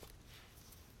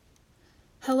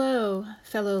Hello,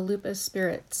 fellow lupus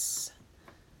spirits,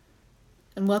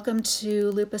 and welcome to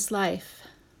Lupus Life.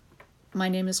 My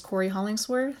name is Corey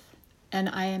Hollingsworth, and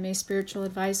I am a spiritual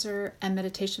advisor and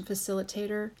meditation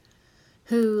facilitator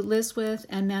who lives with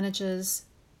and manages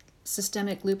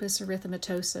systemic lupus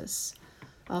erythematosus,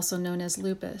 also known as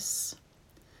lupus.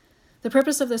 The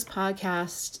purpose of this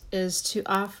podcast is to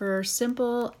offer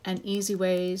simple and easy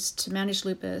ways to manage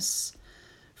lupus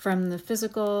from the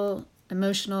physical,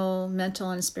 emotional, mental,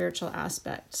 and spiritual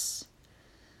aspects.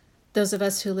 Those of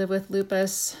us who live with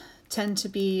lupus tend to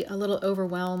be a little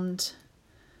overwhelmed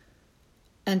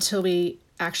until we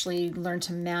actually learn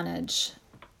to manage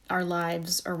our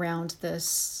lives around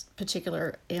this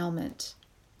particular ailment.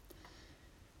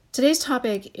 Today's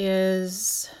topic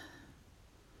is,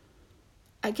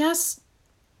 I guess,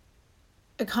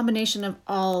 a combination of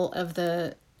all of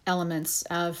the elements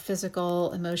of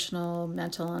physical, emotional,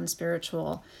 mental, and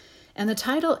spiritual. And the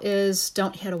title is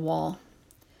Don't Hit a Wall.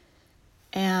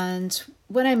 And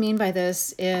what I mean by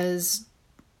this is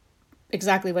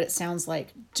exactly what it sounds like.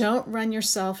 Don't run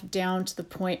yourself down to the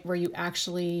point where you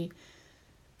actually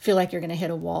feel like you're going to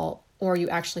hit a wall, or you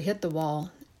actually hit the wall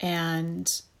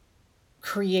and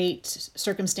create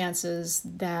circumstances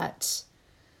that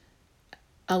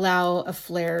allow a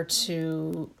flare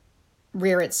to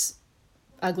rear its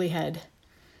ugly head.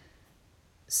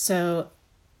 So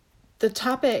the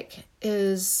topic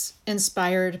is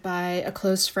inspired by a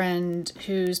close friend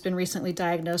who's been recently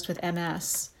diagnosed with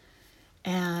MS.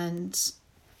 And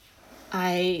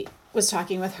I was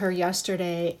talking with her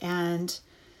yesterday, and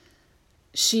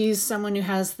she's someone who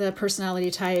has the personality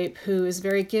type who is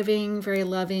very giving, very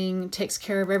loving, takes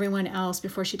care of everyone else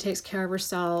before she takes care of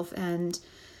herself. And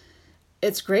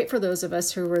it's great for those of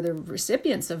us who were the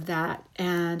recipients of that.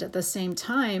 And at the same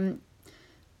time,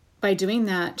 by doing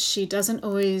that, she doesn't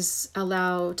always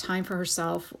allow time for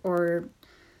herself or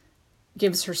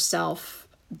gives herself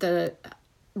the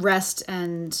rest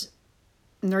and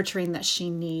nurturing that she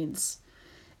needs.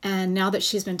 And now that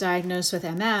she's been diagnosed with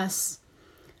MS,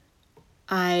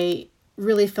 I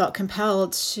really felt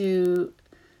compelled to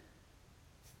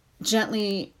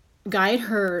gently guide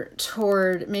her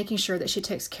toward making sure that she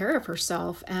takes care of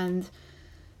herself and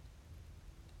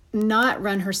not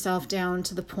run herself down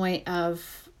to the point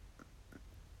of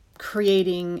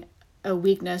creating a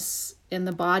weakness in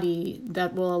the body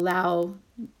that will allow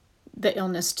the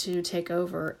illness to take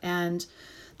over. And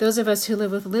those of us who live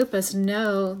with lupus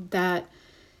know that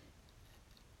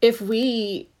if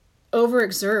we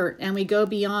overexert and we go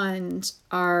beyond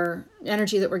our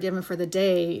energy that we're given for the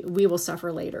day, we will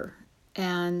suffer later.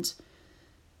 And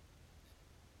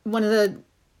one of the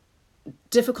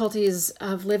difficulties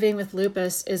of living with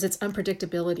lupus is its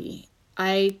unpredictability.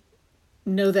 I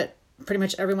know that pretty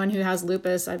much everyone who has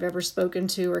lupus I've ever spoken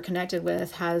to or connected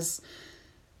with has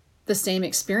the same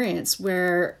experience,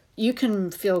 where you can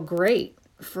feel great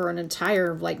for an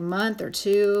entire month or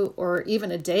two or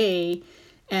even a day,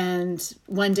 and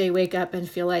one day wake up and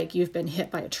feel like you've been hit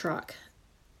by a truck.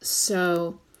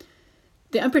 So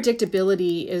the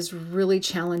unpredictability is really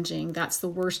challenging. That's the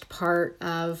worst part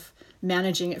of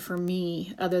managing it for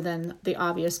me, other than the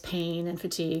obvious pain and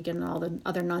fatigue and all the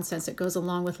other nonsense that goes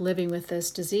along with living with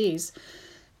this disease.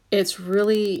 It's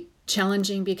really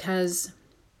challenging because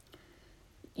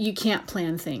you can't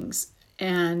plan things.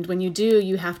 And when you do,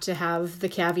 you have to have the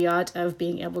caveat of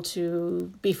being able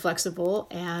to be flexible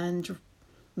and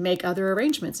make other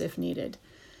arrangements if needed.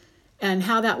 And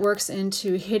how that works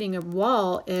into hitting a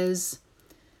wall is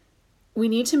we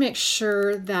need to make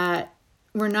sure that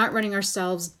we're not running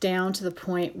ourselves down to the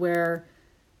point where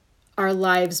our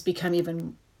lives become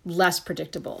even less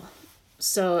predictable.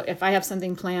 So if I have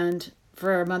something planned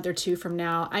for a month or two from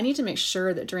now, I need to make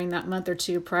sure that during that month or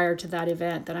two prior to that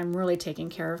event that I'm really taking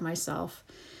care of myself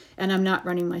and I'm not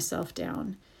running myself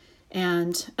down.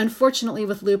 And unfortunately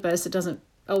with lupus, it doesn't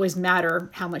always matter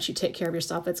how much you take care of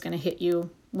yourself. It's going to hit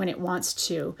you when it wants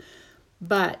to.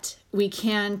 But we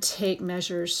can take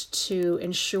measures to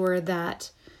ensure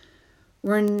that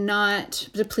we're not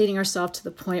depleting ourselves to the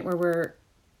point where we're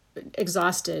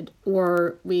exhausted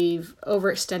or we've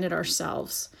overextended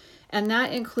ourselves. And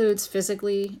that includes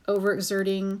physically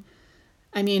overexerting.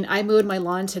 I mean, I mowed my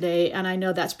lawn today, and I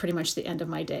know that's pretty much the end of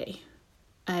my day.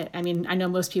 I mean, I know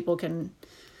most people can,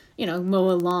 mow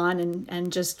a lawn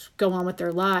and just go on with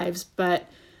their lives, but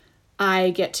I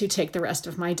get to take the rest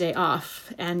of my day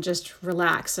off and just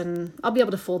relax, and I'll be able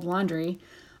to fold laundry.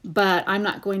 But I'm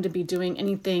not going to be doing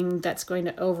anything that's going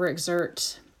to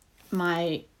overexert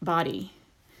my body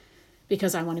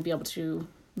because I want to be able to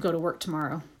go to work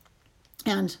tomorrow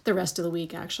and the rest of the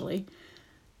week, actually.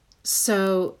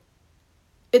 So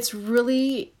it's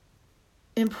really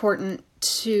important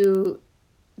to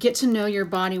get to know your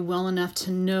body well enough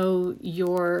to know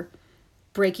your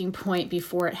breaking point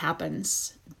before it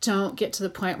happens. Don't get to the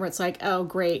point where it's like, oh,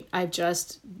 great, I've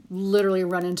just literally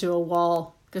run into a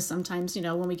wall. Because sometimes,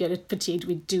 when we get fatigued,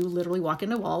 we do literally walk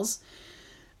into walls.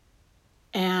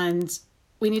 And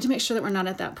we need to make sure that we're not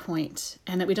at that point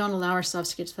and that we don't allow ourselves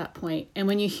to get to that point. And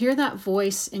when you hear that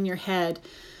voice in your head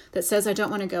that says, I don't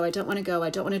want to go, I don't want to go, I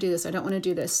don't want to do this, I don't want to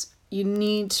do this, you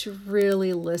need to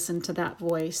really listen to that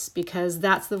voice, because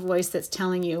that's the voice that's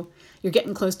telling you you're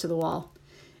getting close to the wall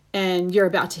and you're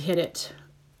about to hit it.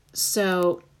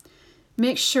 So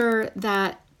make sure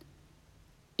that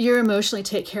you're emotionally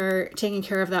taking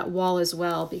care of that wall as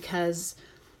well, because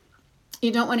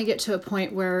you don't want to get to a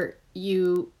point where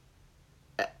you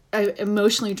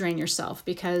emotionally drain yourself.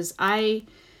 Because I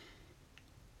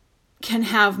can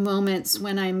have moments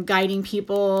when I'm guiding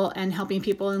people and helping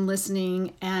people and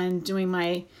listening and doing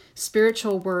my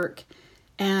spiritual work,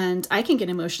 and I can get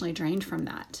emotionally drained from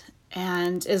that.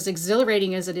 And as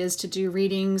exhilarating as it is to do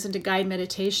readings and to guide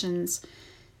meditations,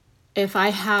 if I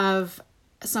have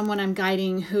someone I'm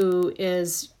guiding who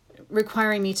is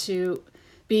requiring me to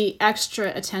be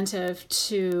extra attentive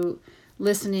to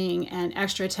listening and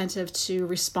extra attentive to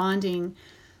responding,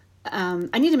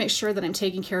 I need to make sure that I'm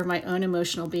taking care of my own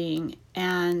emotional being.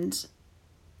 And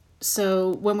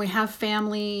so when we have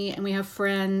family and we have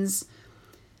friends,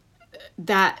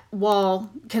 that wall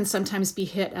can sometimes be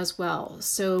hit as well.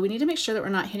 So we need to make sure that we're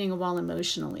not hitting a wall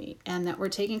emotionally, and that we're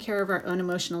taking care of our own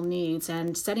emotional needs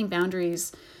and setting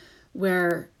boundaries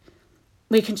where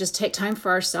we can just take time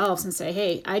for ourselves and say,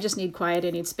 hey, I just need quiet,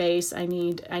 I need space, I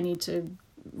need to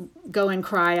go and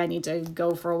cry, I need to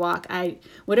go for a walk.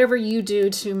 Whatever you do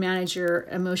to manage your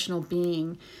emotional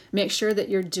being, make sure that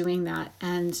you're doing that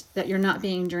and that you're not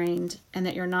being drained and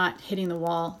that you're not hitting the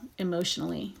wall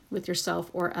emotionally with yourself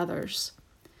or others.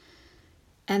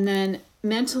 And then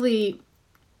mentally,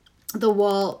 the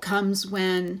wall comes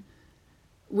when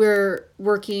we're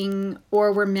working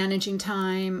or we're managing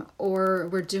time or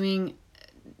we're doing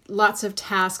lots of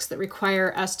tasks that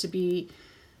require us to be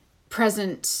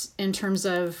present in terms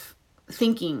of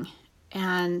thinking.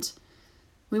 And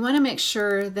we want to make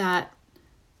sure that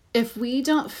if we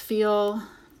don't feel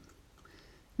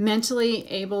mentally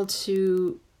able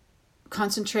to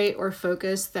concentrate or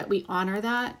focus, that we honor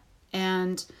that.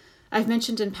 And I've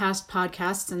mentioned in past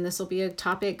podcasts, and this will be a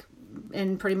topic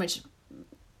in pretty much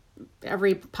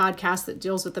every podcast that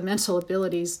deals with the mental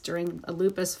abilities during a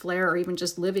lupus flare or even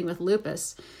just living with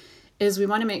lupus, is we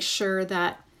want to make sure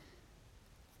that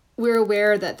we're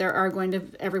aware that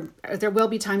there will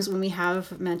be times when we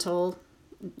have mental,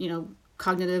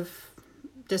 cognitive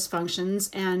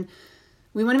dysfunctions, and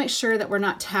we want to make sure that we're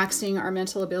not taxing our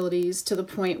mental abilities to the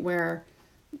point where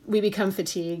we become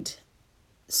fatigued.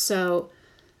 So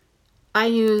I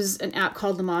use an app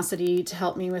called Lumosity to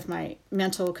help me with my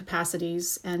mental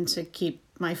capacities and to keep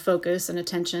my focus and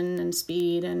attention and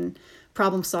speed and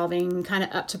problem solving kind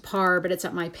of up to par, but it's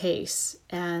at my pace.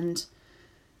 And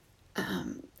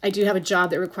I do have a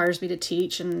job that requires me to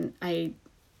teach, and I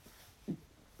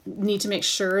need to make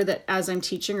sure that as I'm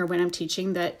teaching or when I'm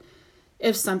teaching, that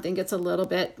if something gets a little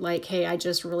bit like, hey, I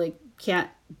just really can't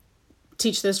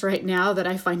teach this right now, that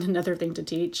I find another thing to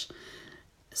teach.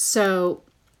 So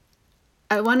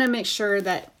I want to make sure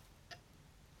that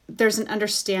there's an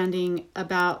understanding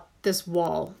about this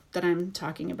wall that I'm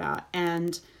talking about.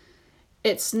 And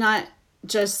it's not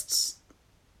just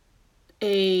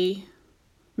a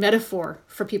metaphor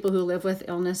for people who live with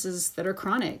illnesses that are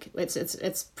chronic.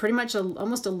 It's pretty much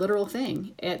almost a literal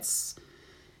thing.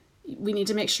 We need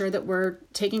to make sure that we're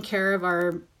taking care of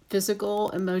our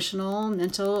physical, emotional,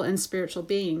 mental, and spiritual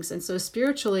beings. And so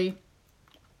spiritually,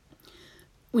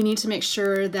 we need to make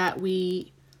sure that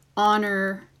we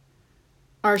honor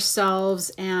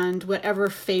ourselves and whatever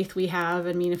faith we have.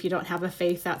 I mean, if you don't have a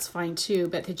faith, that's fine too,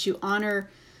 but that you honor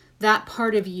that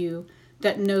part of you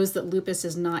that knows that lupus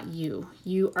is not you.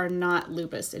 You are not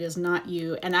lupus. It is not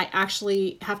you. And I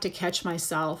actually have to catch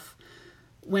myself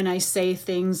when I say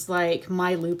things like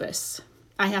my lupus.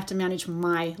 I have to manage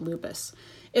my lupus.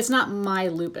 It's not my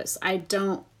lupus. I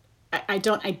don't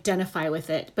identify with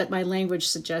it, but my language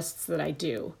suggests that I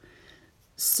do.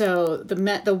 So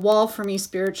the wall for me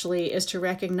spiritually is to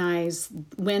recognize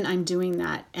when I'm doing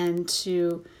that and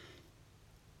to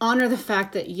honor the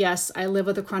fact that, yes, I live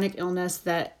with a chronic illness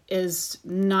that is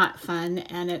not fun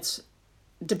and it's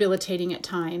debilitating at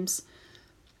times.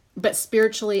 But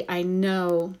spiritually, I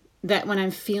know that when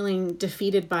I'm feeling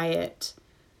defeated by it,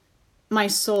 my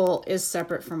soul is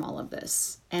separate from all of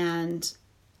this. And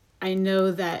I know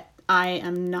that I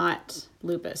am not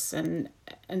lupus. And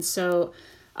so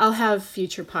I'll have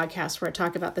future podcasts where I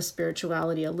talk about the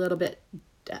spirituality a little bit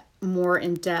more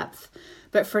in depth.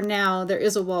 But for now, there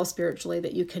is a wall spiritually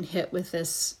that you can hit with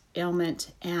this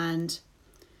ailment. And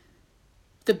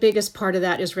the biggest part of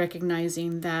that is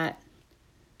recognizing that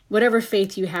whatever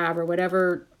faith you have or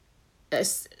whatever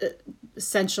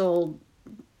essential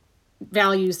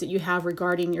values that you have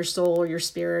regarding your soul or your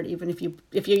spirit, even if you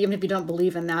don't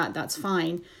believe in that, that's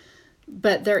fine.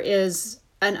 But there is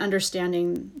an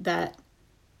understanding that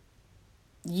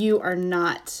you are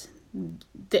not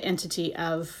the entity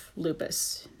of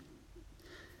lupus.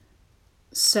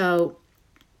 So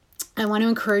I want to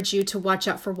encourage you to watch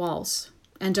out for walls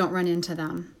and don't run into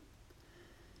them.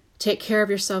 Take care of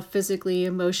yourself physically,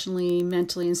 emotionally,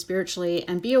 mentally, and spiritually,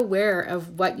 and be aware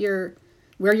of where your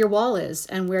wall is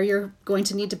and where you're going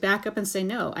to need to back up and say,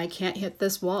 no, I can't hit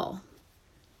this wall.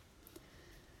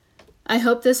 I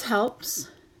hope this helps,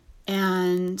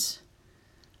 and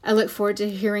I look forward to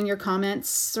hearing your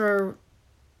comments or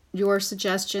your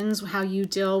suggestions, how you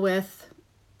deal with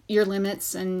your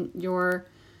limits and your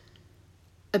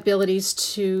abilities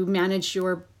to manage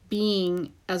your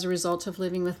being as a result of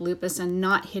living with lupus and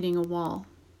not hitting a wall.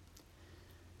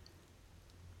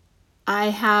 I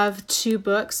have 2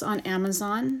 books on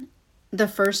Amazon. The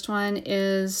first one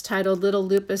is titled Little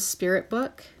Lupus Spirit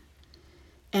Book,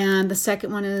 and the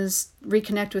second one is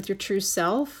Reconnect with Your True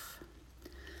Self.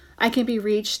 I can be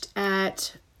reached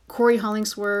at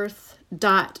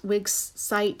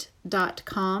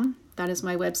CoreyHollingsworth.wixsite.com. That is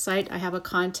my website. I have a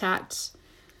contact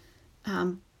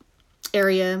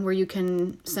area where you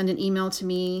can send an email to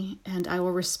me and I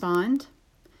will respond.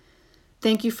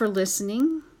 Thank you for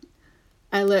listening.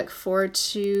 I look forward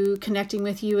to connecting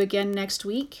with you again next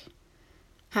week.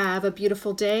 Have a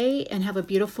beautiful day and have a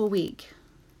beautiful week.